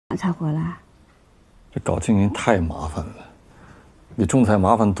才回来？这搞经营太麻烦了，比种菜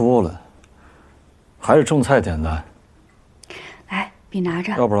麻烦多了，还是种菜简单。来，笔拿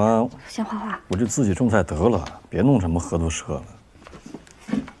着，要不然先画画。我就自己种菜得了，别弄什么合作社了。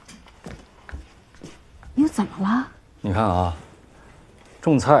你又怎么了？你看啊，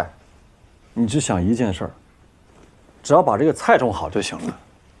种菜，你只想一件事儿，只要把这个菜种好就行了。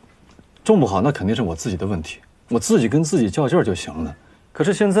种不好那肯定是我自己的问题，我自己跟自己较劲儿就行了。可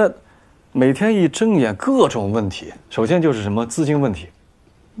是现在，每天一睁眼各种问题，首先就是什么资金问题，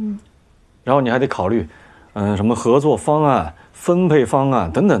然后你还得考虑，什么合作方案、分配方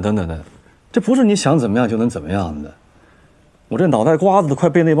案等等等等的，这不是你想怎么样就能怎么样的。我这脑袋瓜子都快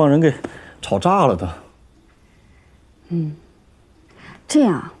被那帮人给吵炸了都。这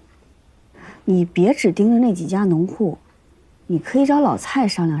样，你别只盯着那几家农户，你可以找老蔡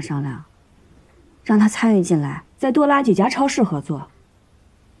商量商量，让他参与进来，再多拉几家超市合作。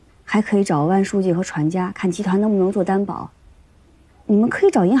还可以找万书记和传家，看集团能不能做担保。你们可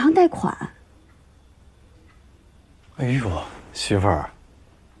以找银行贷款。哎呦，媳妇儿，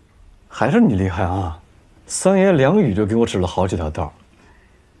还是你厉害啊！三言两语就给我指了好几条道。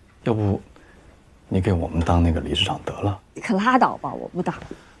要不，你给我们当那个理事长得了？你可拉倒吧，我不当。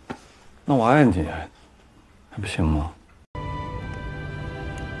那我爱你，还不行吗？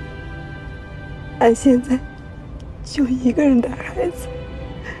俺现在就一个人带孩子，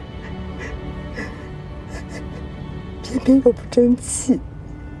偏偏又不争气，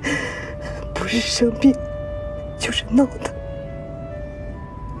不是生病，就是闹腾。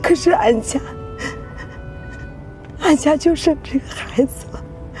可是俺家就剩这个孩子了。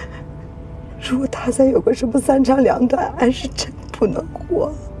如果他再有个什么三长两短，俺是真不能活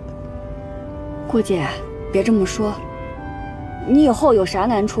了。郭姐，别这么说。你以后有啥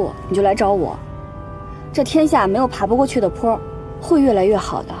难处，你就来找我。这天下没有爬不过去的坡，会越来越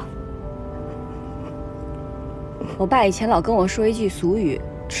好的。我爸以前老跟我说一句俗语：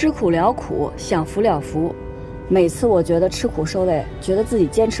吃苦了苦，享福了福。每次我觉得吃苦受累，觉得自己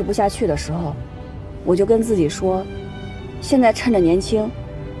坚持不下去的时候，我就跟自己说，现在趁着年轻，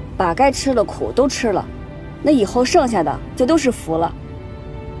把该吃的苦都吃了，那以后剩下的就都是福了。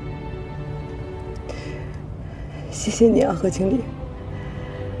谢谢你啊，何经理。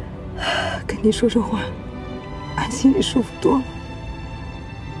跟你说这话，俺心里舒服多了。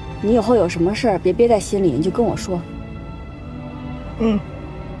你以后有什么事儿别憋在心里，你就跟我说。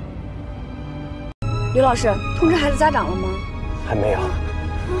刘老师，通知孩子家长了吗？还没有。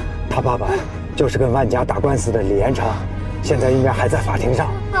他爸爸就是跟万家打官司的李延成，现在应该还在法庭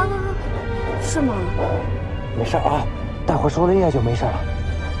上。是吗？没事啊，待会儿输了液就没事了。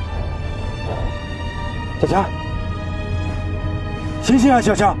小强，醒醒啊，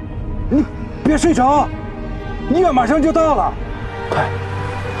小强，你别睡着，医院马上就到了，快，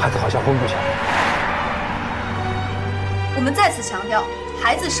孩子好像昏过去了。我们再次强调，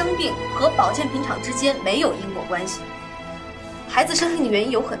孩子生病和保健品厂之间没有因果关系。孩子生病的原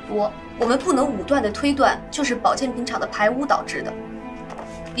因有很多，我们不能武断地推断就是保健品厂的排污导致的。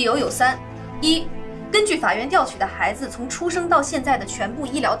理由有三：一，根据法院调取的孩子从出生到现在的全部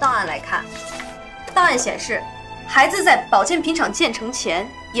医疗档案来看，档案显示，孩子在保健品厂建成前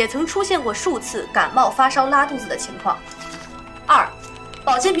也曾出现过数次感冒、发烧、拉肚子的情况。二，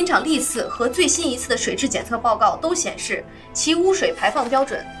保健品厂历次和最新一次的水质检测报告都显示其污水排放标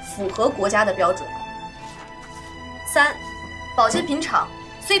准符合国家的标准。三，保健品厂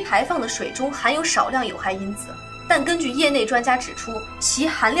虽排放的水中含有少量有害因子，但根据业内专家指出，其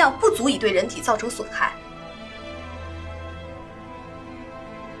含量不足以对人体造成损害。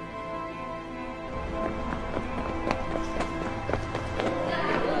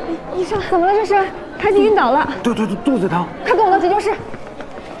医生，怎么了？这是孩子晕倒了。对，肚子疼。快跟我到急救室。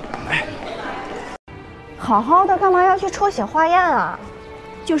好好的，干嘛要去抽血化验啊？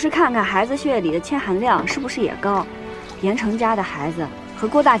就是看看孩子血液里的铅含量是不是也高。严成家的孩子和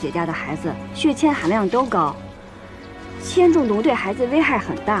郭大姐家的孩子血铅含量都高，铅中毒对孩子危害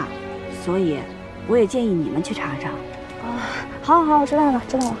很大，所以我也建议你们去查查。好，我知道了。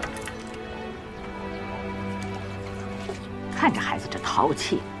看着孩子这淘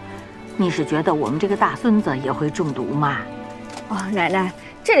气，你是觉得我们这个大孙子也会中毒吗？奶奶，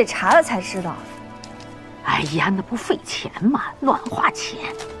这得查了才知道。哎呀，那不费钱吗？乱花钱。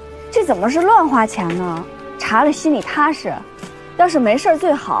这怎么是乱花钱呢？查了心里踏实，要是没事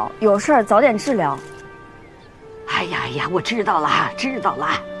最好，有事早点治疗。哎呀，我知道了。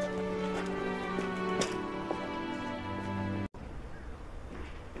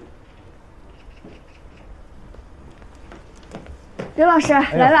刘老师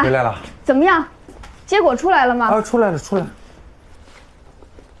来了，回来了。怎么样？结果出来了吗？啊，出来了。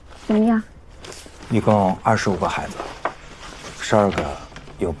怎么样？一共25个孩子，12个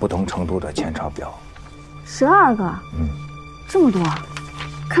有不同程度的前超标。12个？这么多，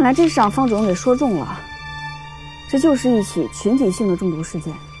看来真是让方主任给说中了。这就是一起群体性的中毒事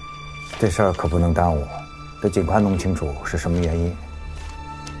件。这事儿可不能耽误，得尽快弄清楚是什么原因。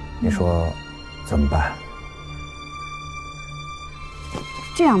你说怎么办？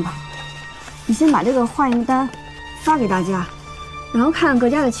这样吧，你先把这个化验单发给大家，然后看看各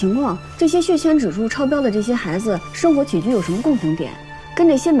家的情况，这些血铅指数超标的这些孩子生活起居有什么共同点，跟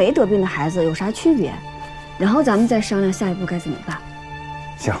这些没得病的孩子有啥区别，然后咱们再商量下一步该怎么办。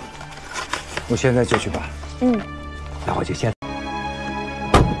行，我现在就去办。那我就先。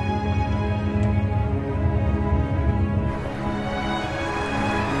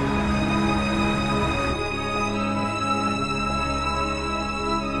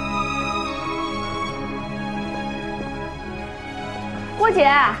郭姐，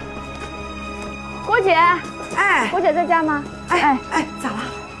郭姐，哎，郭姐在家吗？哎，咋了？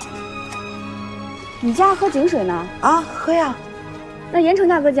你家喝井水呢？啊，喝呀。那盐城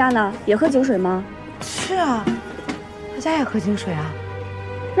大哥家呢？也喝井水吗？是啊，他家也喝井水啊。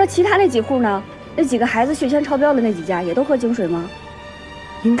那其他那几户呢？那几个孩子血铅超标的那几家也都喝井水吗？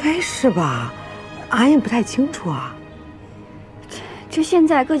应该是吧，俺也不太清楚啊。这现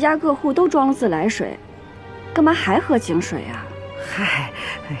在各家各户都装了自来水，干嘛还喝井水啊？嗨，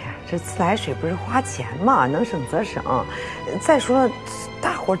哎呀，这自来水不是花钱嘛，能省则省。再说了，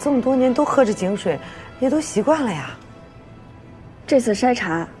大伙儿这么多年都喝着井水，也都习惯了呀。这次筛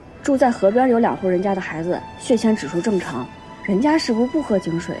查，住在河边有2户人家的孩子血铅指数正常，人家是不是不喝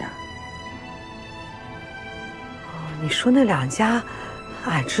井水啊？你说那2家，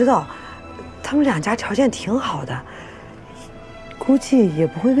俺知道，他们2家条件挺好的，估计也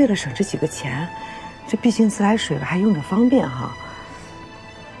不会为了省这几个钱。这毕竟自来水吧，还用着方便哈。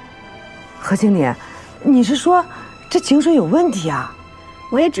何经理，你是说这井水有问题啊？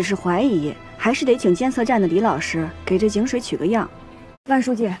我也只是怀疑，还是得请监测站的李老师给这井水取个样。万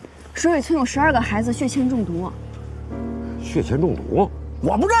书记，水尾村有12个孩子血铅中毒。血铅中毒？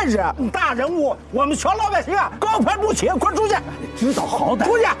我不认识，大人物，我们全老百姓啊，高攀不起，滚出去！知道好歹，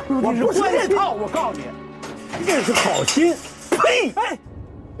出去！我不是这套，我告诉你，这是好心。呸！哎，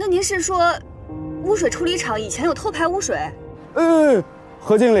那您是说，污水处理厂以前有偷排污水？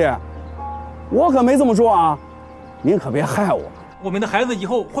何经理，我可没这么说啊，您可别害我。我们的孩子以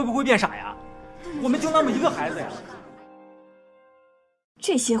后会不会变傻呀？我们就那么一个孩子呀！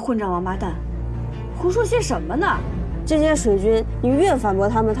这些混账王八蛋，胡说些什么呢？这些水军，你越反驳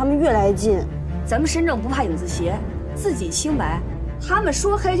他们，他们越来劲。咱们身正不怕影子斜，自己清白，他们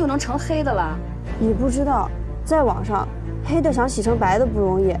说黑就能成黑的了。你不知道，在网上，黑的想洗成白的不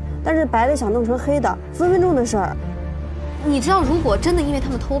容易，但是白的想弄成黑的，分分钟的事儿。你知道，如果真的因为他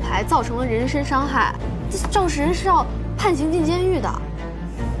们偷排造成了人身伤害，这肇事人是要判刑进监狱的。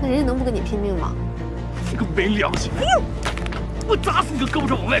那人家能不跟你拼命吗？你个没良心！我砸死你个胳膊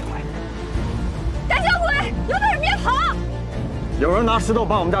上往外拐！胆小鬼，有本事别跑！有人拿石头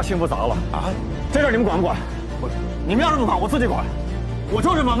把我们家幸福砸了啊！这事儿你们管不管？你们要是不管，我自己管。我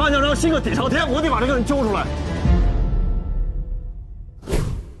就是把万家让新个底朝天，我得把这个人揪出来。